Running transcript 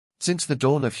Since the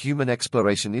dawn of human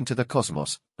exploration into the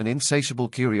cosmos, an insatiable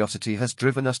curiosity has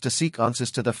driven us to seek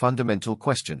answers to the fundamental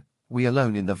question, we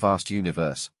alone in the vast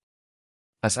universe?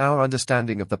 As our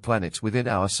understanding of the planets within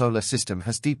our solar system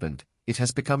has deepened, it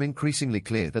has become increasingly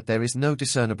clear that there is no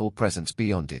discernible presence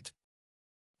beyond it.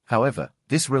 However,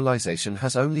 this realization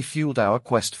has only fueled our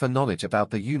quest for knowledge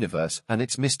about the universe and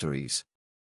its mysteries.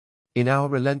 In our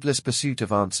relentless pursuit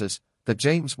of answers, the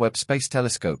James Webb Space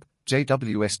Telescope,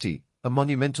 JWST, a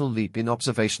monumental leap in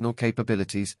observational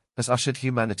capabilities, has ushered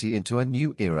humanity into a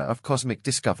new era of cosmic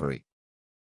discovery.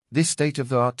 This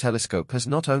state-of-the-art telescope has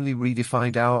not only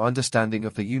redefined our understanding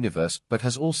of the universe but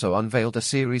has also unveiled a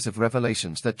series of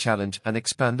revelations that challenge and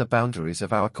expand the boundaries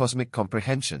of our cosmic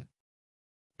comprehension.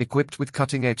 Equipped with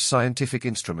cutting-edge scientific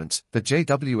instruments, the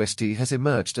JWST has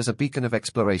emerged as a beacon of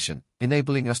exploration,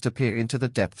 enabling us to peer into the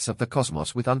depths of the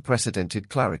cosmos with unprecedented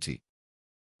clarity.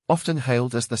 Often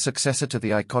hailed as the successor to the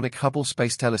iconic Hubble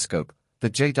Space Telescope, the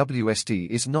JWST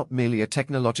is not merely a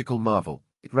technological marvel,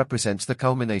 it represents the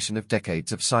culmination of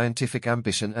decades of scientific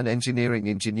ambition and engineering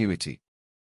ingenuity.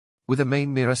 With a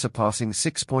main mirror surpassing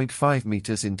 6.5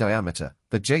 meters in diameter,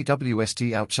 the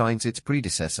JWST outshines its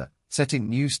predecessor, setting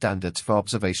new standards for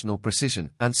observational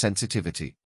precision and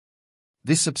sensitivity.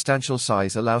 This substantial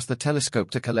size allows the telescope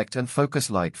to collect and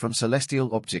focus light from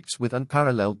celestial objects with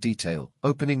unparalleled detail,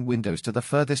 opening windows to the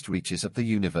furthest reaches of the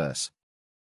universe.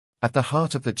 At the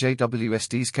heart of the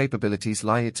JWST's capabilities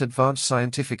lie its advanced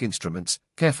scientific instruments,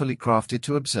 carefully crafted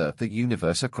to observe the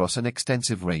universe across an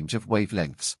extensive range of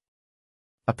wavelengths.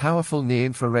 A powerful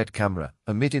near-infrared camera,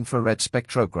 a mid-infrared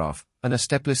spectrograph, and a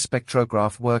stepless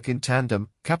spectrograph work in tandem,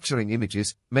 capturing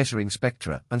images, measuring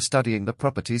spectra, and studying the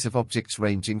properties of objects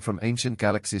ranging from ancient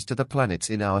galaxies to the planets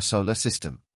in our solar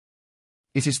system.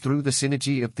 It is through the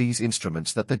synergy of these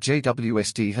instruments that the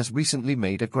JWST has recently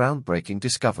made a groundbreaking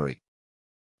discovery.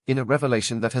 In a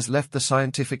revelation that has left the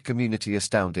scientific community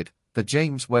astounded, the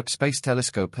James Webb Space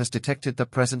Telescope has detected the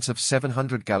presence of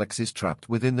 700 galaxies trapped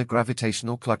within the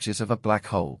gravitational clutches of a black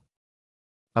hole.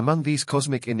 Among these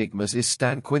cosmic enigmas is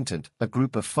Stan Quintant, a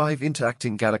group of 5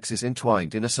 interacting galaxies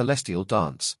entwined in a celestial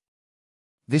dance.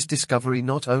 This discovery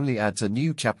not only adds a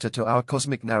new chapter to our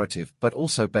cosmic narrative but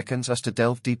also beckons us to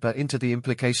delve deeper into the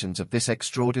implications of this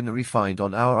extraordinary find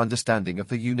on our understanding of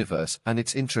the universe and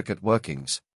its intricate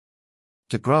workings.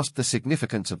 To grasp the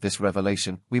significance of this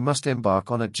revelation, we must embark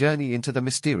on a journey into the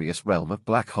mysterious realm of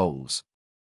black holes.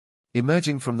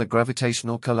 Emerging from the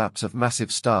gravitational collapse of massive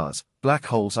stars, black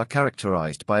holes are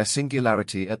characterized by a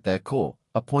singularity at their core,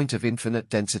 a point of infinite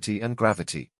density and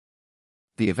gravity.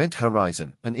 The event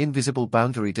horizon, an invisible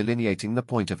boundary delineating the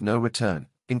point of no return,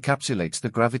 encapsulates the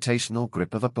gravitational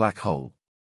grip of a black hole.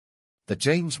 The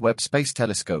James Webb Space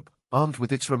Telescope, armed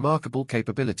with its remarkable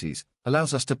capabilities,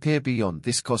 allows us to peer beyond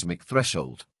this cosmic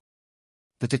threshold.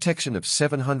 The detection of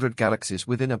 700 galaxies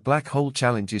within a black hole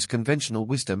challenges conventional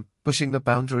wisdom, pushing the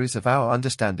boundaries of our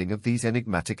understanding of these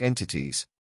enigmatic entities.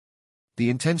 The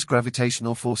intense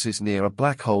gravitational forces near a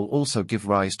black hole also give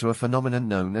rise to a phenomenon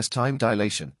known as time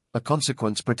dilation, a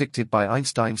consequence predicted by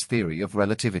Einstein's theory of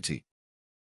relativity.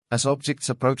 As objects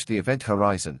approach the event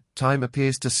horizon, time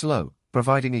appears to slow,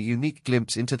 providing a unique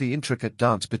glimpse into the intricate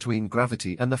dance between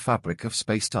gravity and the fabric of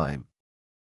space-time.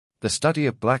 The study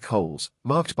of black holes,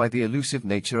 marked by the elusive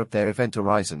nature of their event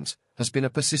horizons, has been a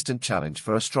persistent challenge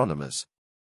for astronomers.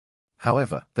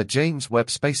 However, the James Webb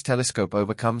Space Telescope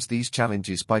overcomes these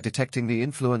challenges by detecting the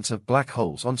influence of black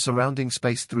holes on surrounding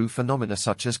space through phenomena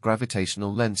such as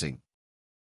gravitational lensing.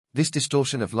 This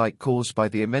distortion of light caused by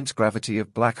the immense gravity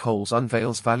of black holes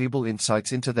unveils valuable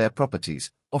insights into their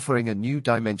properties, offering a new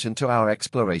dimension to our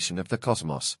exploration of the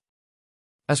cosmos.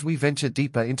 As we venture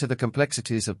deeper into the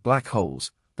complexities of black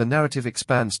holes, the narrative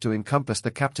expands to encompass the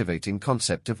captivating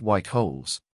concept of white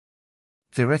holes.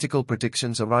 Theoretical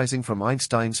predictions arising from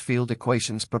Einstein's field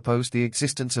equations propose the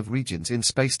existence of regions in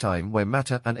spacetime where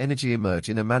matter and energy emerge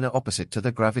in a manner opposite to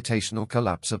the gravitational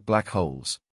collapse of black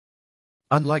holes.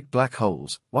 Unlike black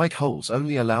holes, white holes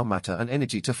only allow matter and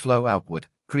energy to flow outward,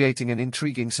 creating an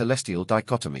intriguing celestial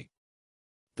dichotomy.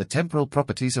 The temporal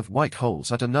properties of white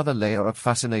holes add another layer of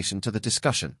fascination to the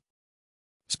discussion.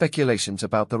 Speculations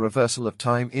about the reversal of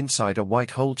time inside a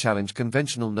white hole challenge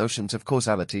conventional notions of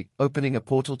causality, opening a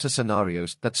portal to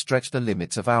scenarios that stretch the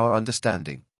limits of our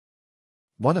understanding.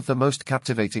 One of the most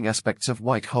captivating aspects of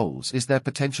white holes is their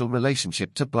potential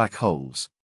relationship to black holes.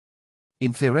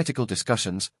 In theoretical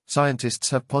discussions, scientists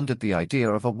have pondered the idea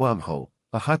of a wormhole,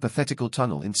 a hypothetical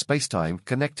tunnel in spacetime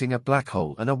connecting a black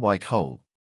hole and a white hole.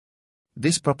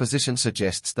 This proposition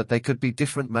suggests that they could be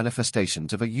different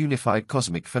manifestations of a unified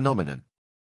cosmic phenomenon.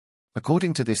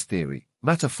 According to this theory,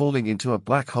 Matter falling into a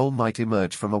black hole might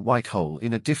emerge from a white hole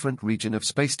in a different region of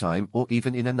spacetime or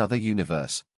even in another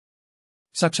universe.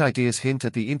 Such ideas hint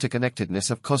at the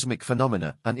interconnectedness of cosmic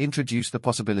phenomena and introduce the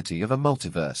possibility of a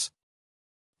multiverse.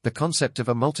 The concept of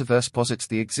a multiverse posits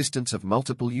the existence of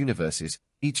multiple universes,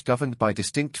 each governed by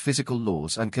distinct physical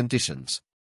laws and conditions.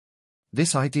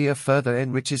 This idea further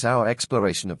enriches our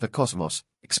exploration of the cosmos,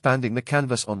 expanding the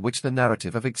canvas on which the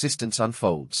narrative of existence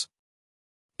unfolds.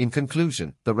 In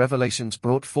conclusion, the revelations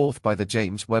brought forth by the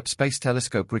James Webb Space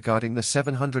Telescope regarding the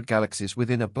 700 galaxies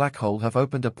within a black hole have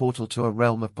opened a portal to a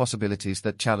realm of possibilities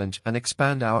that challenge and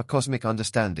expand our cosmic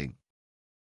understanding.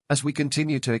 As we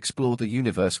continue to explore the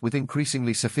universe with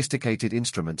increasingly sophisticated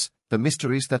instruments, the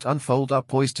mysteries that unfold are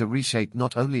poised to reshape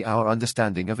not only our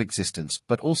understanding of existence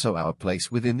but also our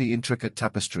place within the intricate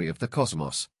tapestry of the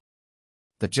cosmos.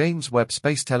 The James Webb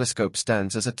Space Telescope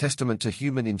stands as a testament to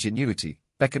human ingenuity,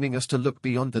 beckoning us to look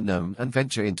beyond the known and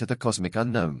venture into the cosmic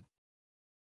unknown.